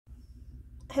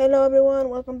Hello everyone,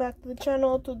 welcome back to the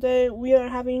channel. Today we are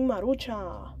having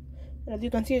marucha. And as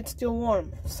you can see, it's still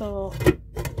warm. So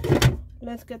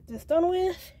let's get this done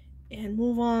with and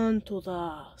move on to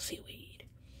the seaweed.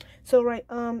 So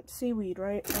seaweed,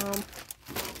 right?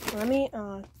 Let me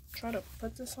try to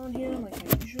put this on here like I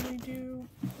usually do.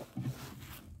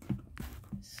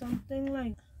 Something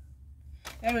like,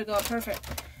 there we go,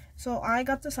 perfect. So I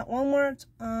got this at Walmart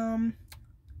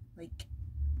like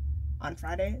on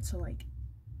Friday, so like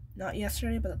not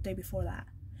yesterday, but the day before that.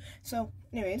 So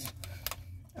anyways,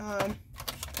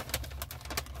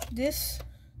 this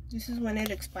is when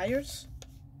it expires.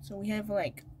 So we have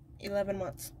like 11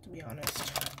 months, to be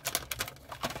honest.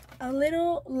 A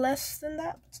little less than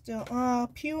that, but still.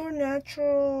 Pure,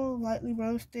 natural, lightly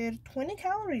roasted, 20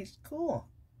 calories. Cool.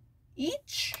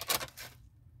 Each?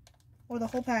 Or the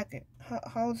whole packet?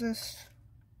 How's this?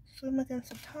 Swim against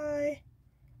the tide.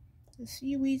 The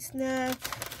seaweed snack.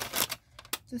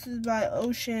 This is by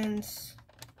Ocean's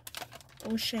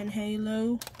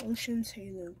Halo.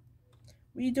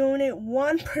 We donate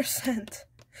 1%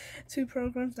 to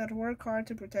programs that work hard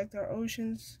to protect our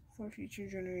oceans for future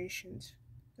generations.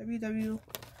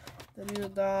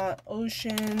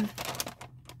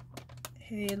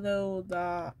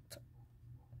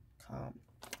 www.oceanhalo.com.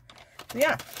 So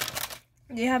yeah,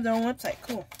 they have their own website.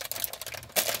 Cool.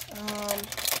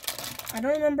 I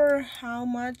don't remember how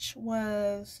much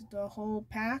was the whole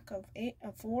pack of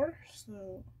 4,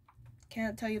 so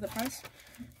can't tell you the price.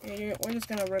 We're just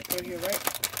gonna rip through here, right?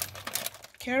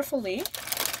 Carefully.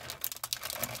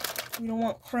 We don't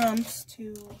want crumbs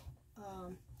to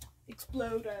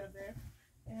explode out of there.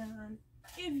 And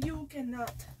if you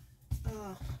cannot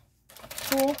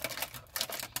pull,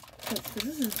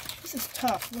 this is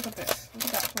tough. Look at this. Look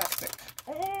at that plastic.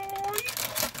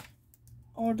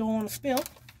 Or don't want to spill.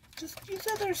 Just use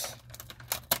others.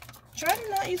 Try to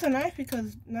not use a knife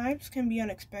because knives can be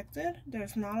unexpected.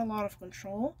 There's not a lot of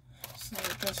control, so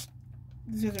just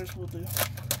scissors will do.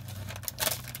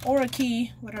 Or a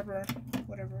key, whatever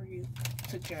you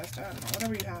suggest. I don't know,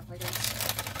 whatever you have, I guess.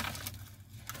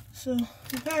 So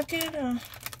the packet,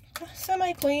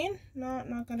 semi-clean. Not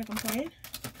gonna complain.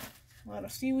 A lot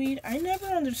of seaweed. I never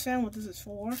understand what this is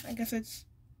for. I guess it's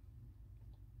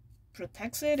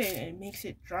protects it and it makes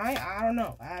it dry. I don't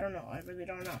know. I really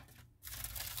don't know.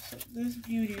 So this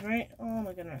beauty, right? Oh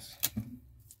my goodness.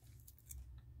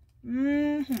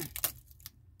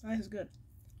 That is good.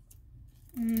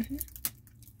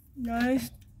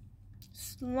 Nice.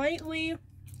 Slightly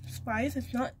spice.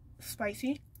 It's not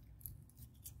spicy.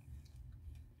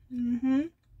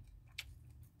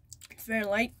 It's very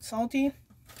light, salty.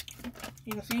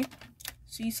 You can see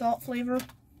sea salt flavor.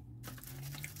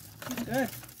 It's good.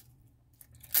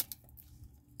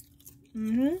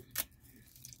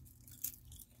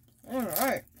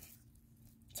 Alright.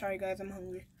 Sorry guys, I'm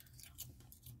hungry.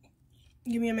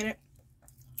 Give me a minute.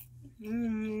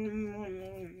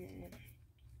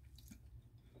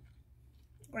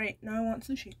 Great, now I want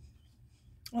sushi.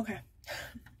 Okay.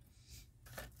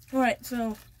 Alright,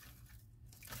 so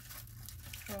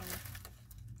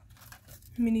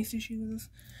mini sushi with this.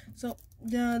 So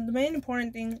the main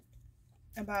important thing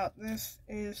about this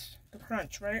is the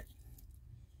crunch, right?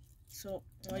 So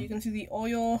you can see the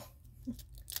oil.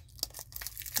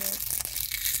 So,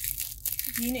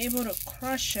 being able to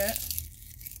crush it,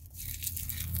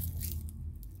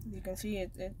 you can see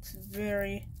it's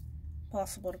very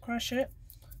possible to crush it.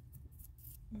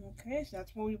 Okay, so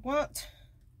that's what we want.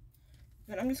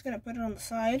 Then I'm just gonna put it on the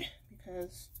side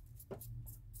because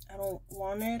I don't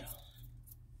want it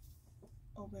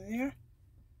over there.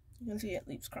 You can see it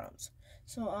leaves crumbs.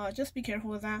 So just be careful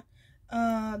with that.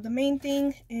 The main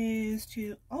thing is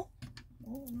to no.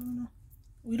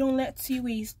 We don't let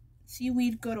seaweed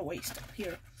go to waste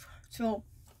here. So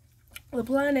the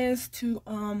plan is to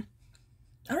I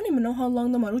don't even know how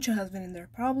long the marucha has been in there.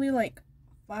 Probably like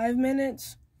 5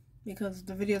 minutes because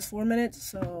the video is 4 minutes.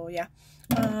 So yeah.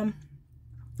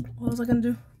 What was I gonna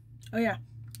do? Oh yeah.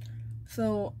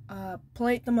 So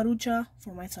plate the marucha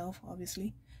for myself,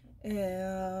 obviously,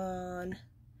 and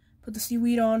put the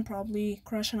seaweed on, probably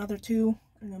crush another 2,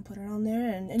 and then put it on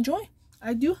there and enjoy.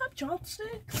 I do have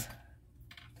chopsticks.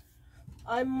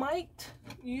 I might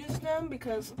use them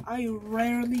because I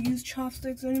rarely use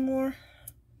chopsticks anymore.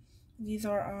 These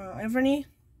are Ivory.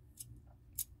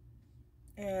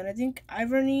 And I think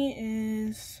Ivory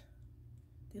is...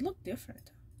 They look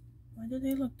different. Why do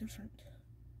they look different?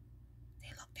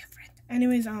 They look different.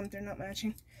 Anyways, they're not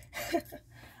matching.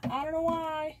 I don't know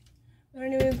why. But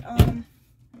anyways,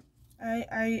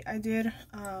 I did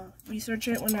research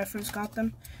it when I first got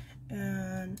them,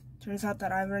 and turns out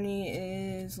that Ivory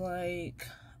is like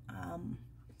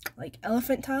like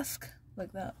elephant tusk,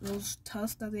 like those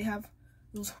tusks that they have,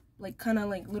 those like kind of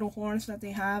like little horns that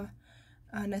they have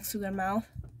next to their mouth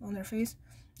on their face.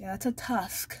 Yeah, that's a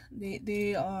tusk.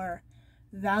 They are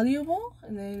valuable,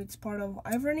 and then it's part of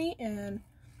ivory, and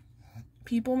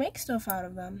people make stuff out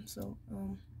of them. So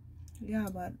yeah,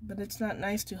 but it's not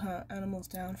nice to hunt animals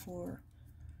down for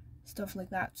stuff like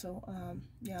that. So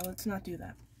yeah, let's not do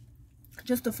that.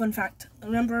 Just a fun fact.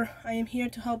 Remember, I am here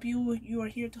to help you. You are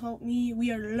here to help me.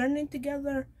 We are learning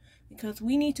together because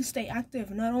we need to stay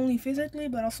active, not only physically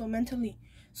but also mentally.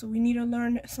 So we need to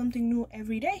learn something new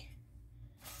every day.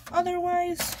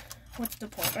 Otherwise, what's the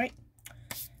point, right?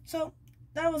 So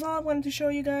that was all I wanted to show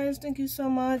you guys. Thank you so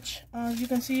much. As you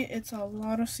can see, it's a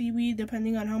lot of seaweed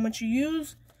depending on how much you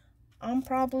use. I'm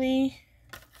probably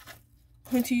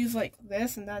going to use like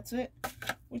this and that's it,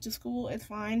 which is cool. It's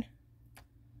fine.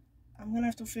 I'm gonna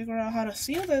have to figure out how to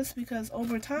seal this because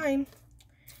over time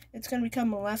it's gonna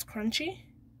become less crunchy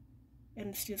and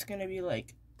it's just gonna be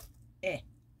like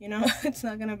you know. It's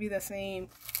not gonna be the same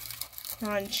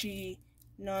crunchy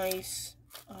nice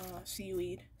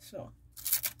seaweed. So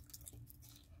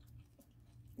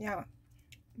yeah,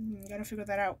 gotta figure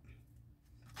that out.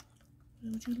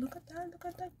 Would you look at that? Look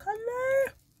at that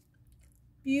color.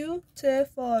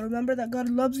 Beautiful. Remember that God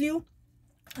loves you.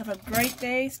 Have a great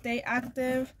day. Stay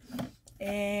active.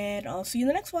 And I'll see you in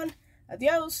the next one.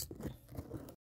 Adios.